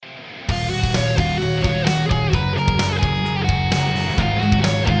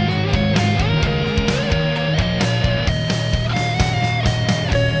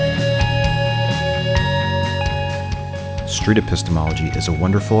street epistemology is a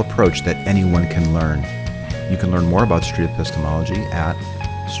wonderful approach that anyone can learn. You can learn more about street epistemology at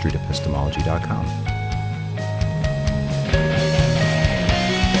streetepistemology.com.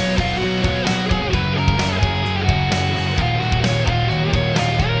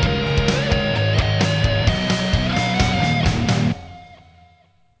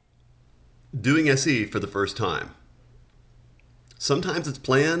 Doing SE for the first time. Sometimes it's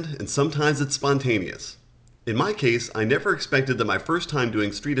planned and sometimes it's spontaneous. In my case, I never expected that my first time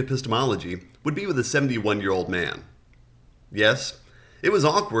doing street epistemology would be with a 71-year-old man. Yes, it was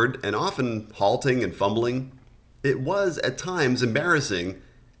awkward and often halting and fumbling. It was, at times, embarrassing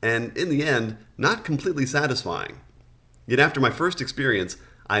and, in the end, not completely satisfying. Yet after my first experience,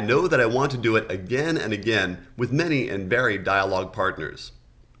 I know that I want to do it again and again with many and varied dialogue partners.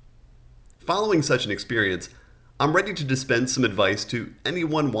 Following such an experience, I'm ready to dispense some advice to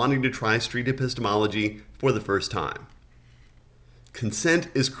anyone wanting to try street epistemology for the first time. Consent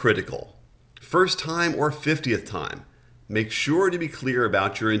is critical. First time or 50th time, make sure to be clear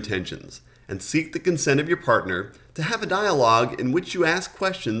about your intentions and seek the consent of your partner to have a dialogue in which you ask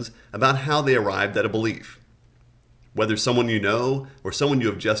questions about how they arrived at a belief. Whether someone you know or someone you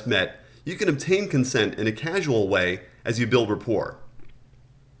have just met, you can obtain consent in a casual way as you build rapport.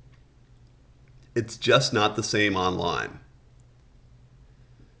 It's just not the same online.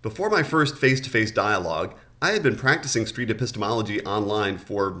 Before my first face-to-face dialogue, I had been practicing street epistemology online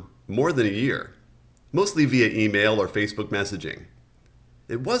for more than a year, mostly via email or Facebook messaging.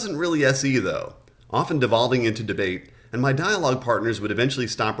 It wasn't really SE though, often devolving into debate, and my dialogue partners would eventually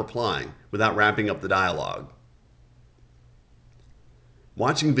stop replying without wrapping up the dialogue.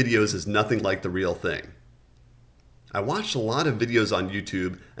 Watching videos is nothing like the real thing. I watched a lot of videos on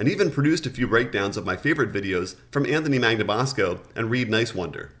YouTube and even produced a few breakdowns of my favorite videos from Anthony Magnabosco and Reed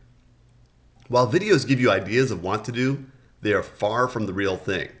Nicewonder. While videos give you ideas of what to do, they are far from the real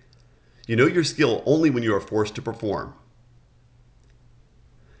thing. You know your skill only when you are forced to perform.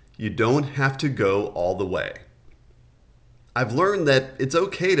 You don't have to go all the way. I've learned that it's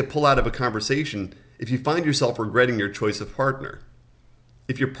okay to pull out of a conversation if you find yourself regretting your choice of partner.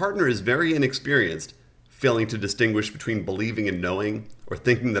 If your partner is very inexperienced, failing to distinguish between believing and knowing, or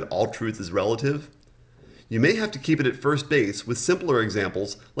thinking that all truth is relative, you may have to keep it at first base with simpler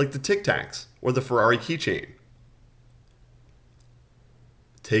examples like the Tic Tacs or the Ferrari keychain.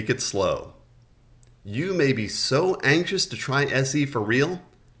 Take it slow. You may be so anxious to try SE for real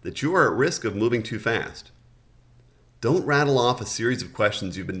that you are at risk of moving too fast. Don't rattle off a series of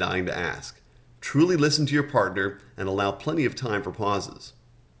questions you've been dying to ask. Truly listen to your partner and allow plenty of time for pauses.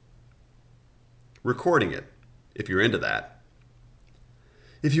 Recording it, if you're into that.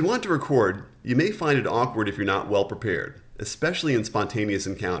 If you want to record, you may find it awkward if you're not well prepared, especially in spontaneous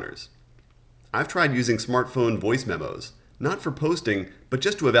encounters. I've tried using smartphone voice memos, not for posting, but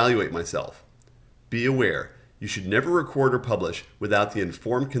just to evaluate myself. Be aware, you should never record or publish without the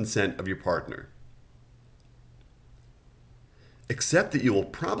informed consent of your partner. Accept that you will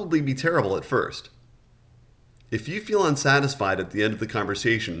probably be terrible at first. If you feel unsatisfied at the end of the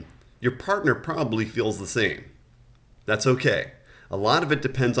conversation, your partner probably feels the same. That's okay. A lot of it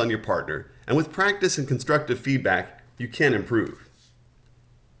depends on your partner, and with practice and constructive feedback, you can improve.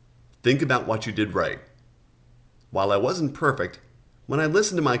 Think about what you did right. While I wasn't perfect, when I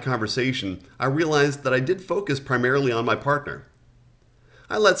listened to my conversation, I realized that I did focus primarily on my partner.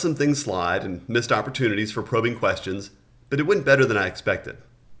 I let some things slide and missed opportunities for probing questions, but it went better than I expected.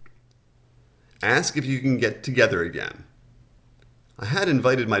 Ask if you can get together again. I had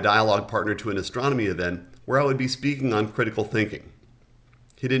invited my dialogue partner to an astronomy event where I would be speaking on critical thinking.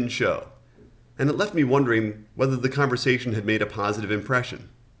 He didn't show, and it left me wondering whether the conversation had made a positive impression.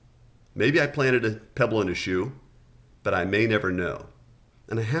 Maybe I planted a pebble in his shoe, but I may never know,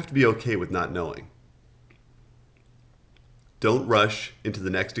 and I have to be okay with not knowing. Don't rush into the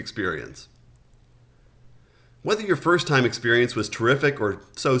next experience. Whether your first time experience was terrific or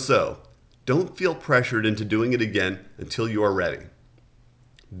so-so, don't feel pressured into doing it again until you are ready.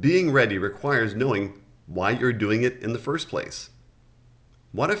 Being ready requires knowing why you're doing it in the first place.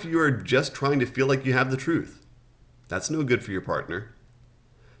 What if you are just trying to feel like you have the truth? That's no good for your partner.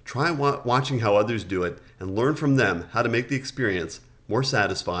 Try watching how others do it and learn from them how to make the experience more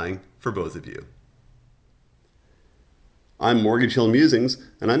satisfying for both of you. I'm Mortgage Hill Musings,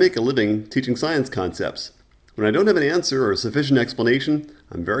 and I make a living teaching science concepts. When I don't have an answer or a sufficient explanation,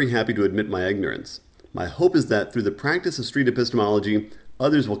 I'm very happy to admit my ignorance. My hope is that through the practice of street epistemology,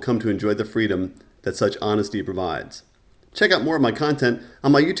 others will come to enjoy the freedom that such honesty provides. Check out more of my content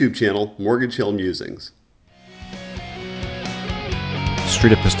on my YouTube channel, Mortgage Hill Musings.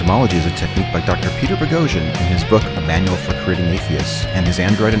 Street epistemology is a technique by Dr. Peter Boghossian in his book A Manual for Creating Atheists and his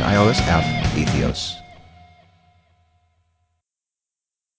Android and iOS app, Atheos.